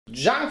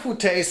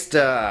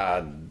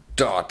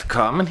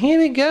junkfoodtaster.com, and here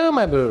we go,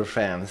 my little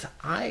friends.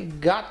 I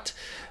got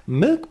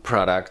milk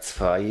products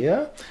for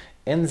you,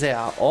 and they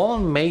are all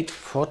made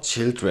for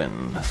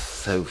children.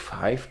 So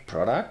 5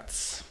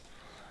 products.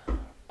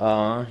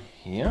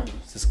 Here,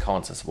 this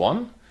counts as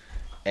 1,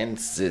 and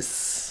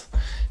this.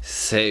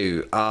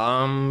 So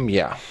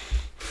yeah.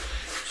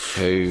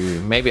 So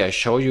maybe I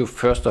show you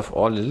first of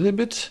all a little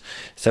bit.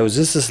 So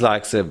this is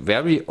like the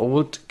very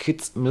old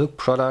kids milk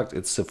product.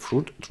 It's the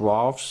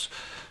Fruchtzwerge,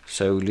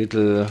 so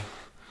little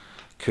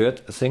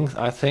curd things,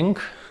 I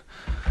think.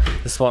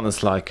 This one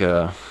is like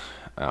a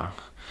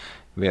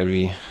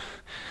very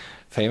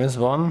famous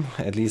one,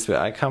 at least where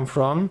I come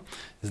from.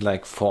 It's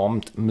like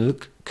formed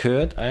milk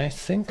curd, I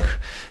think.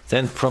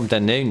 Then from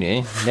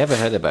Danone, never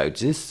heard about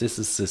this. This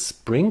is the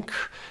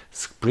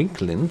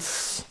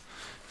Sprinklins.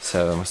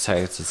 So I'm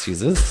excited to see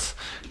this.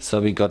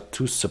 So we got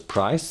 2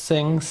 surprise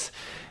things.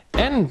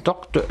 And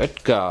Dr.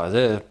 Oetker,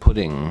 the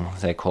pudding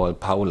they call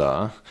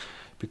Paula,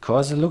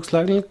 because it looks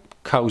like little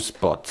cow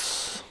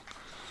spots.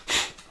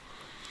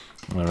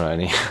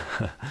 Alrighty.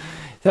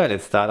 So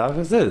let's start off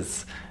with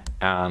this.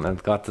 And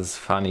it got this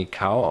funny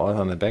cow out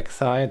on the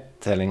backside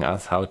telling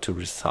us how to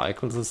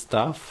recycle the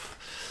stuff.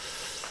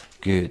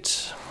 Good.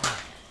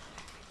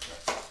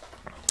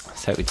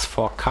 So it's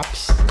 4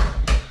 cups.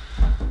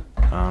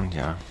 And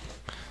yeah.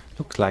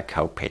 Looks like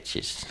cow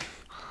patches.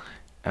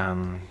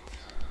 And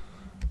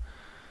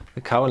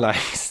the cow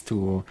likes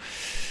to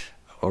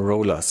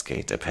roller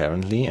skate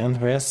apparently and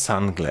wears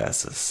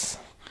sunglasses.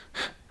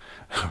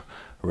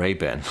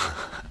 Ray-Ban.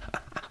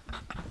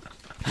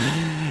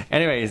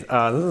 Anyways,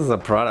 this is a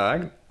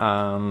product.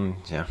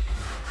 Yeah.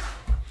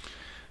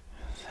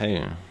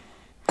 Hey,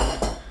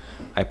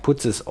 I put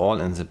this all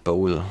in the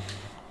bowl.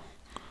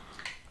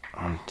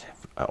 And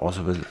I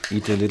also will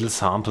eat a little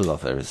sample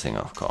of everything,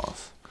 of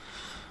course.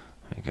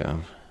 There you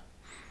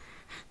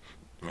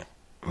go.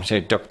 So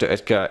Dr.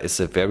 Oetker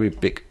is a very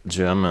big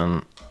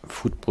German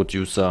food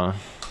producer.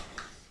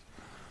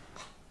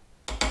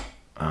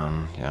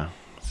 Yeah,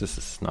 this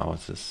is now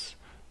this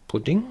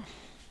pudding.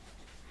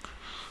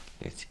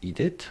 Let's eat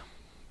it.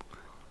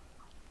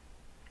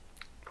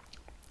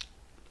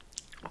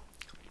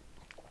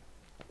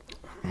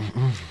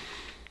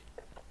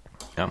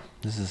 Yeah,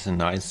 this is a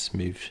nice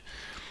smooth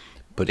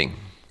pudding.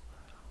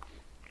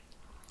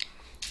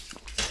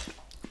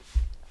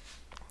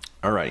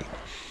 Alrighty,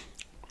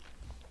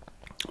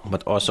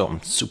 but also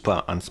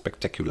super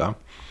unspectacular.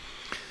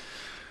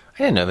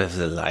 I don't know if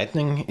the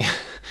lightning,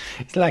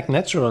 it's like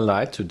natural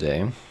light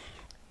today.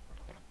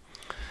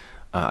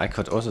 I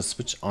could also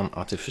switch on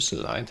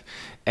artificial light.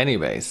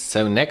 Anyways,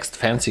 so next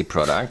fancy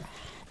product,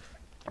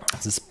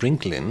 the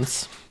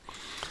Sprinklins.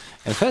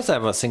 And first I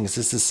was thinking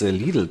this is a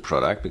Lidl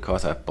product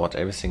because I bought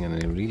everything in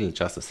a Lidl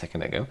just a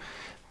second ago.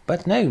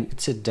 But no,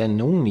 it's a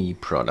Danone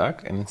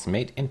product and it's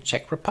made in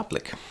Czech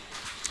Republic.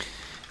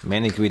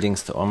 Many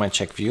greetings to all my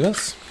Czech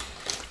viewers.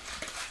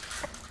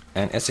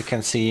 And as you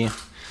can see,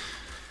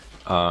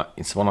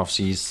 it's one of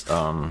these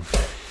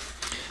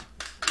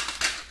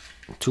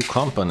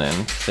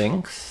 2-component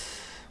things.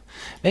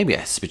 Maybe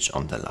I switch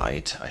on the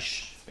light.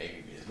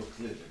 Maybe it looks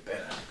a little bit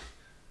better.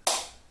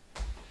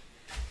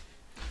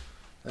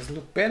 Does it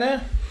look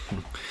better?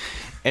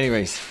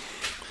 Anyways,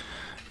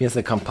 here's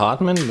the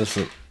compartment with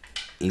the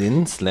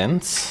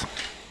lens.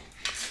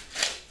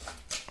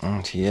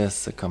 And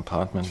here's the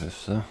compartment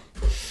with the,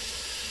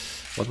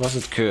 what was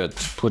it, curd,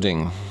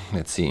 pudding,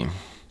 let's see,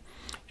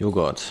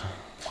 yogurt,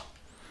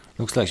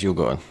 looks like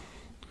yogurt.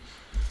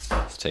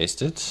 Let's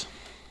taste it.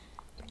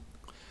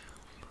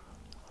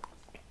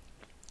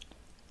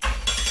 I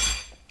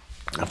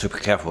have to be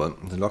careful,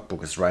 the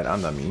logbook is right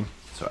under me,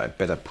 so I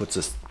better put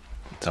this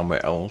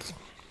somewhere else.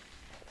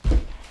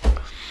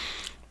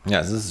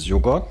 Yeah, this is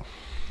yogurt.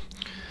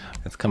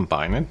 Let's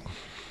combine it.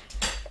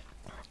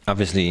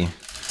 Obviously,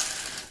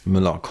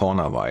 Müller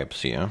corner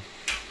vibes here.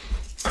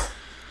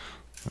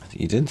 Let's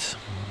eat it.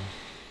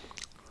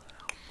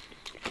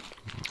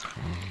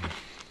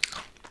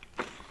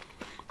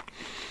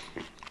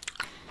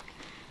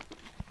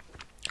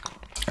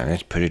 And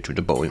let's put it to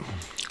the bowl.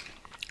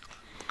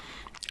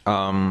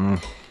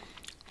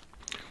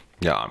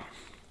 Yeah.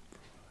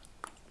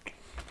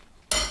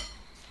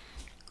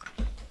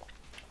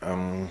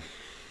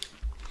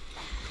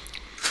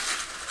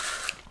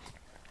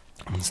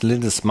 It's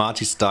little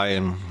Smarty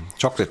style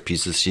chocolate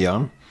pieces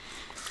here.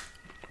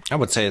 I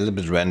would say a little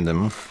bit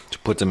random to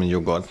put them in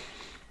yogurt.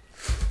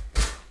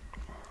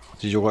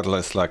 The yogurt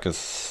is like a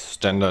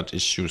standard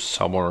issue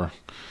sour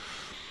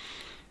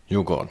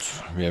yogurt,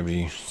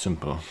 very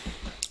simple.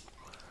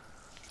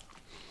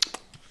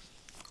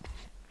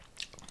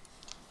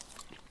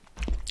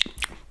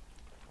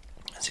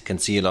 As you can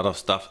see, a lot of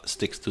stuff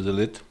sticks to the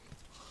lid.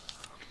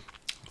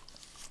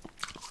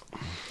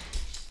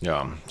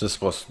 Yeah,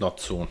 this was not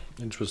so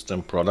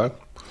interesting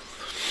product.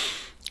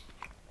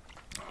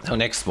 So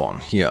next one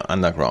here,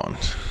 underground.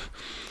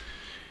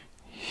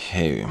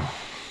 Hey,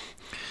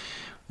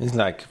 it's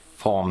like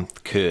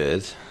formed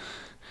curd,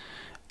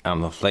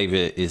 and the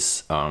flavor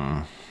is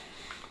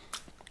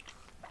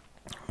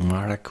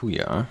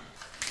Maracuja.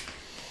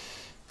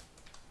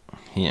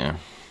 Here.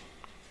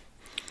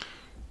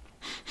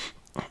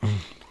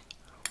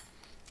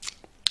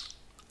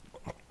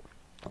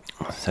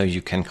 So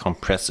you can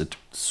compress it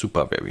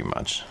super very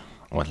much,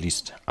 or at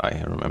least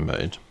I remember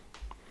it.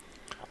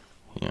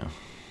 Yeah.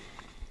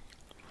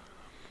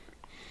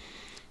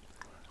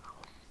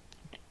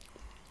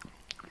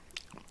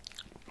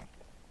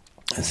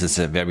 This is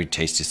a very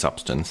tasty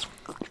substance.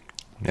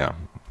 Yeah,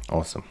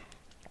 awesome.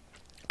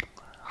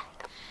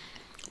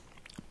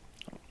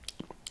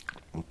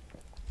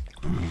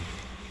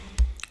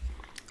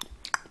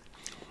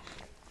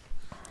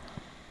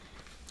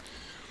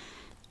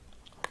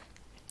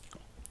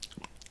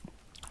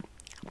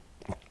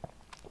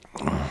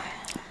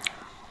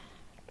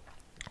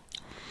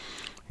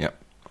 Yeah.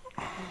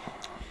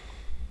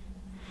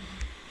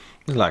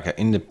 It's like an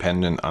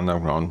independent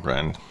underground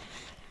brand.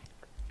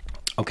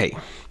 Okay.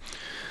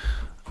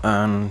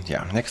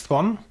 Yeah, next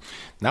one.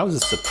 Now the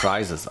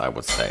surprises, I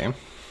would say.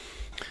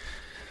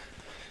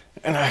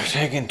 And I've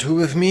taken two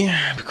with me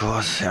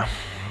because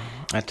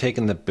I've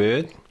taken the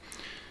bird,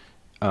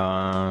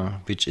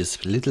 which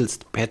is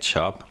Littlest Pet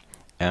Shop,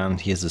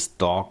 and here's this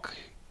dog,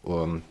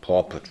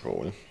 Paw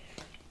Patrol.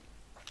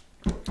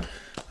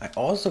 I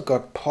also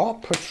got Paw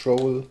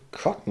Patrol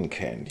cotton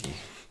candy,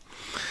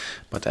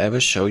 but I will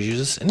show you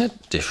this in a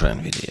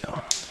different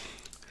video.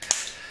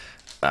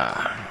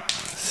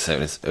 So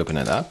let's open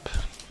it up.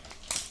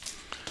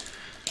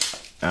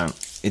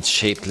 It's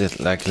shaped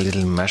like a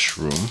little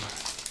mushroom.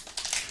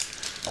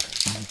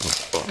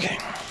 Okay.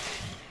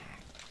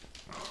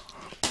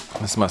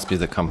 This must be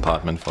the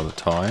compartment for the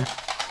toy.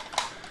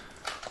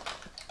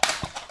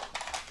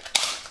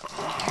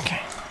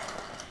 Okay.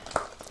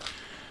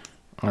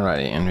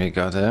 Alrighty, and we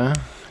got a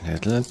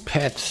little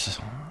pet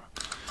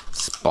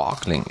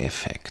sparkling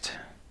effect.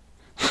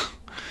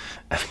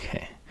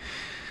 Okay.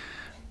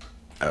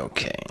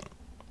 Okay.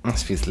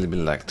 This feels a little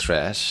bit like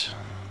trash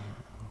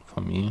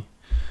for me.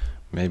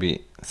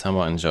 Maybe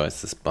someone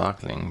enjoys the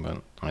sparkling,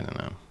 but I don't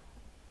know.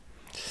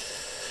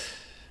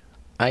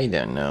 I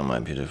don't know, my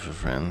beautiful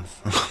friends.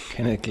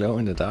 Can it glow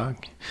in the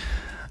dark?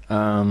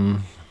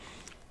 Hasbro.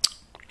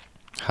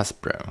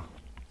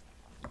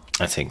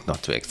 I think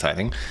not too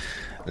exciting.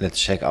 Let's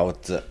check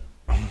out the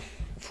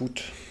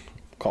food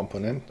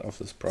component of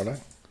this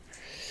product.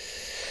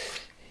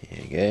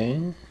 Here you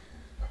go.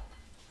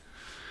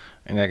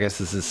 And I guess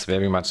this is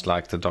very much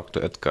like the Dr.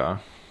 Oetker.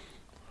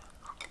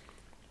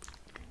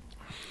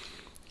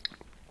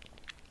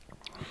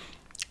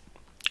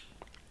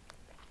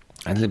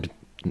 A little bit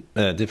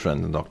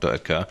different than Dr.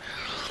 Oetker.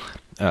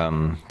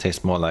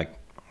 Tastes more like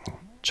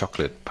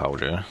chocolate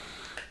powder.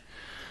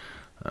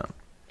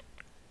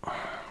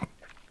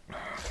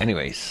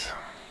 Anyways,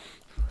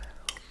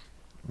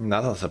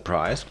 another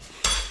surprise.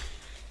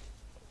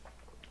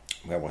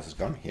 Where was it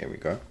gone? Here we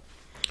go.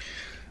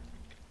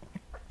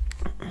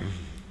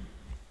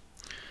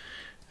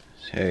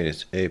 So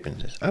let's open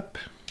this up.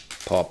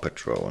 Paw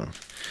Patrol.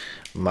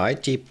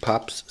 Mighty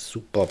Pups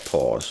Super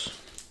Paws.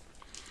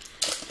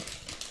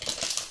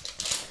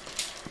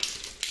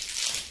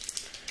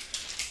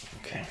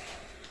 Okay.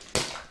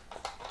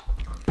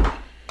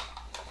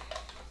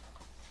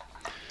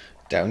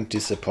 Don't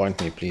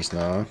disappoint me, please,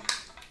 now.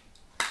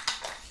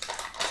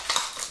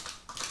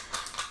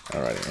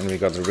 Alright, and we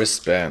got the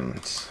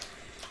wristband.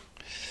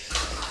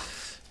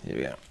 Here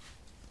we go.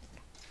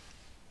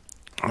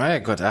 I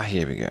got,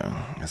 here we go.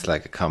 It's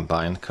like a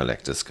combined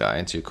collector's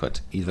guide. You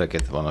could either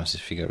get one of the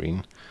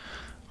figurine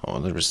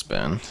or the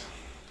wristband.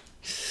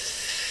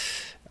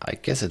 I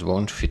guess it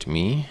won't fit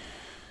me.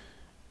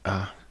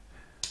 Got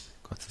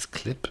this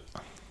clip.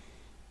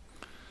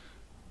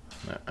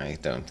 No, I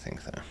don't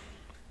think so.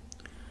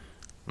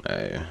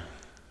 No.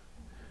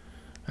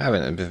 I have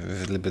a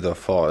little bit of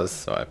force,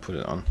 so I put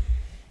it on.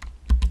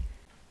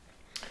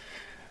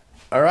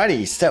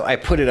 Alrighty, so I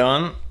put it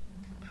on.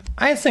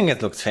 I think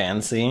it looks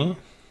fancy.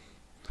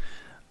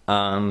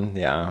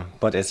 Yeah,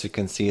 but as you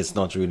can see, it's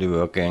not really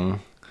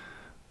working.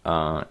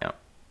 Yeah,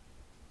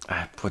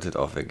 I put it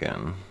off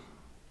again.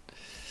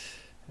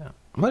 Yeah,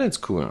 but it's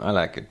cool. I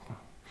like it.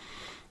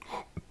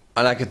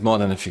 I like it more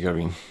than a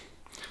figurine.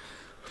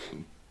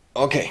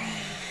 Okay.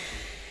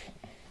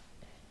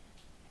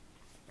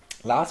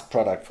 Last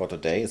product for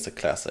today is a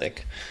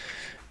classic.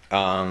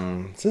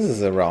 This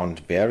is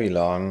around very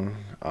long,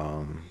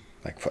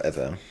 like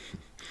forever.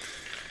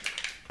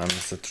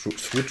 It's the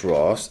fruit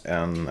dwarfs,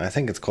 and I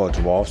think it's called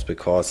dwarfs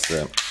because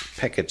the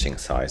packaging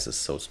size is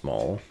so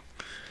small.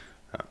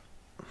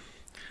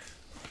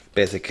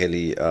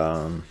 Basically,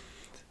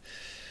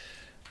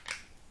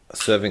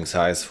 serving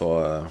size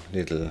for a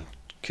little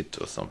kid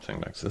or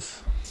something like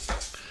this.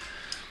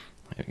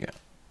 Here we go.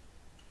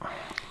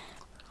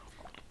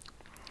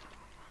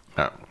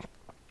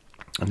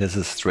 And this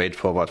is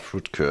straightforward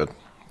fruit curd.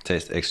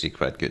 Tastes actually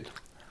quite good.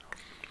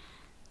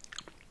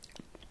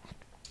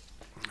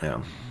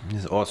 Yeah,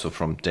 it's also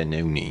from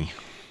Danone.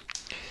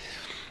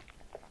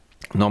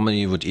 Normally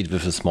you would eat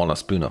with a smaller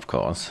spoon, of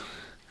course.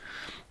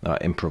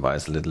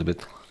 Improvise a little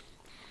bit.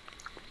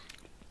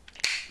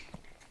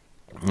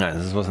 Yeah,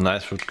 this was a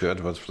nice fruit curd.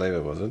 What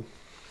flavor was it?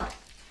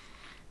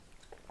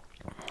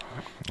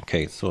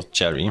 Okay, so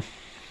cherry.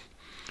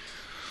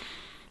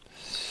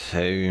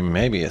 So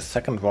maybe a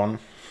second one.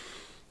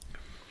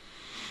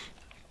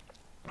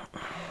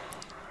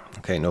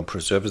 Okay, no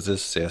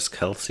preservatives, there's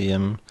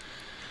calcium.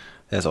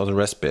 There's also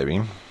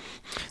raspberry.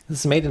 This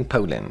is made in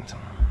Poland.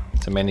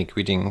 So many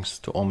greetings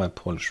to all my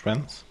Polish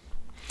friends.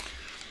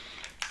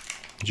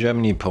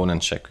 Germany,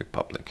 Poland, Czech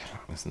Republic.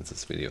 This is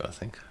this video, I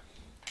think.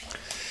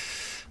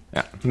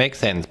 Yeah, makes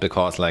sense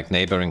because like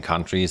neighboring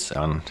countries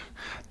and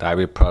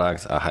dairy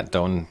products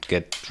don't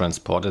get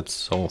transported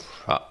so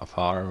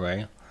far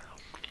away.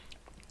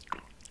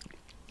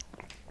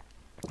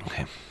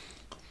 Okay.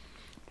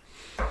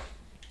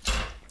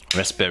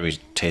 Raspberry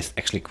tastes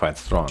actually quite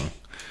strong.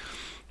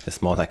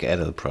 It's more like an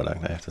adult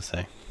product, I have to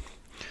say.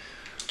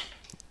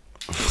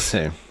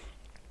 So,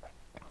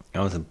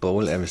 now the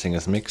bowl, everything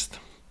is mixed.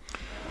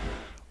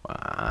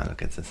 Wow,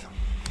 look at this.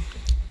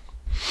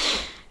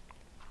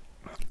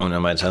 On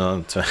my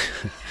channel,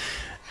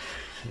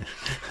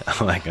 oh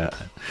my god.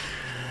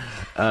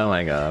 Oh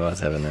my god, what's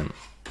happening?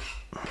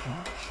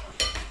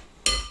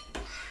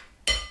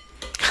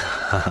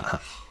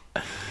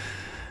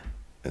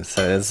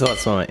 So that's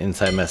what's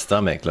inside my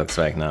stomach looks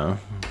like now.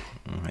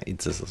 I eat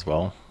this as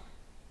well.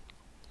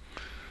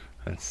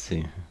 Let's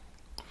see.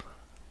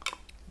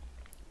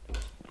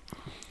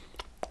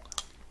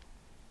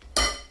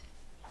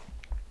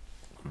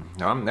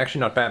 No,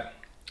 actually not bad.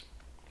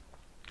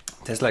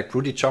 Tastes like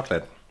fruity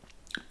chocolate.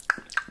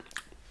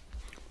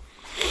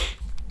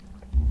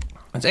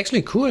 It's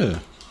actually cool.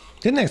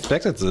 Didn't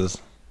expect this.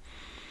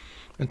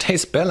 It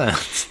tastes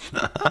balanced.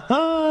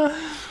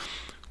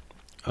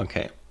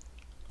 Okay.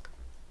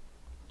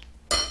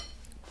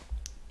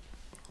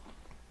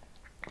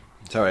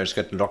 So I just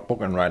get the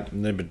logbook and write a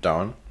little bit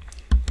down.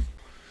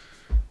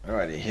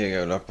 Alrighty, here you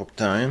go, logbook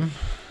time.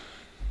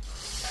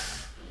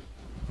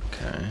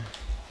 Okay.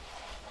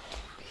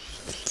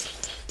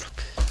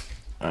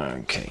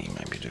 Okay,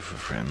 my beautiful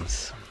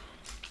friends.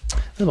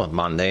 This was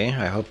Monday.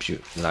 I hope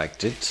you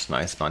liked it.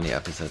 Nice Monday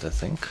episode, I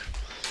think.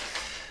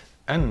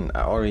 And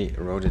I already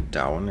wrote it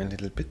down a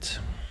little bit.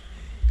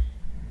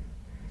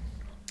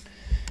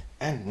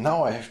 And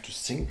now I have to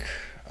think.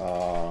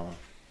 So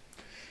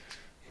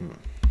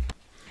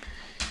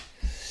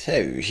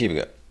here we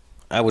go.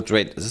 I would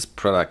rate this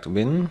product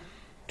win.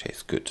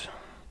 Tastes good.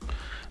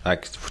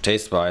 Like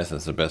taste wise,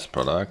 it's the best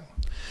product.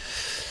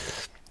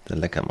 The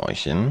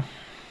Leckermäulchen.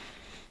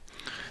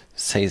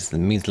 Says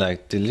means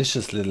like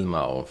delicious little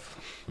mouth.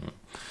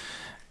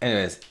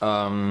 Anyways,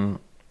 the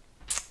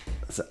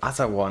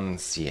other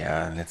ones,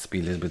 yeah, let's be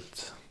a little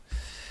bit.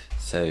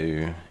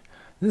 So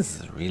this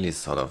is really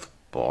sort of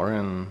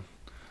boring.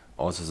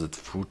 Also the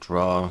fruit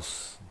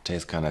draws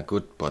taste kind of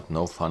good, but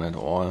no fun at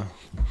all.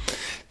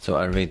 So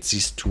I rate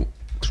these two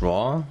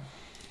draw.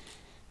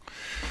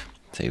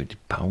 So the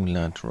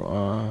Paula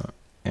draw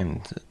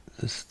and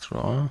this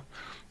draw.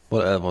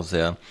 What else was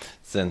there?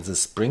 Then the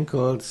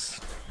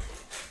sprinkles.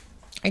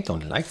 I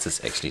don't like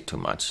this actually too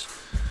much.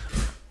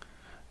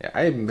 Yeah,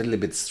 I'm a little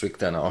bit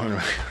stricter now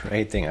on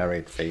rating. I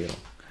rate fail.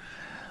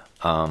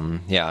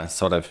 Yeah,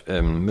 sort of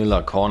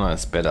Miller Corner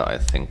is better, I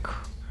think.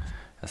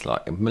 It's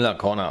like Miller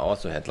Corner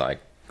also had like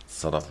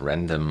sort of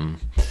random,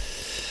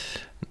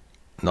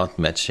 not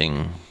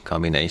matching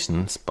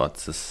combinations, but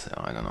this,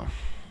 I don't know.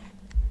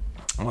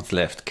 What's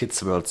left?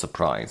 Kids World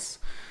Surprise.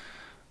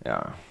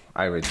 Yeah,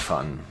 I rate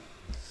fun.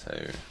 So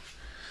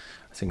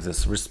I think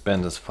this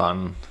wristband is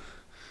fun.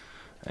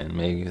 And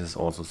maybe there's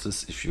also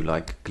this if you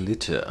like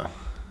glitter.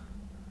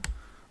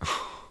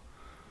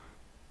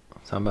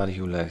 Somebody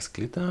who likes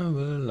glitter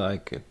will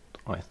like it,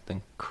 I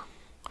think.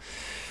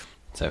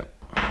 So,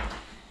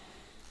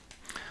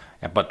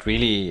 yeah, but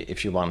really,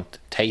 if you want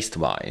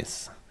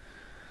taste-wise,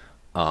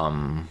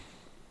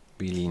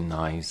 really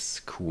nice,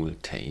 cool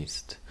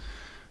taste,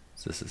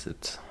 this is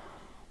it.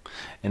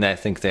 And I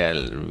think there are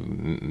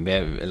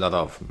a lot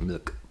of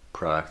milk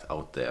products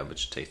out there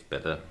which taste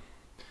better.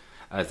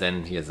 And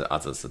then here's the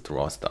others, the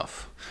raw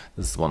stuff.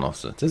 This is one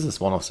of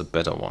the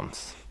better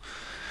ones.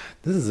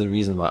 This is the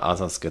reason why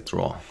others get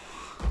raw.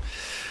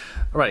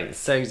 Alright,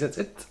 so that's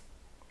it.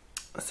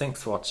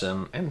 Thanks for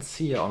watching and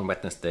see you on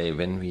Wednesday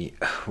when we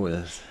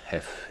will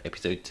have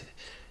episode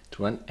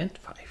 2 and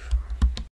 5.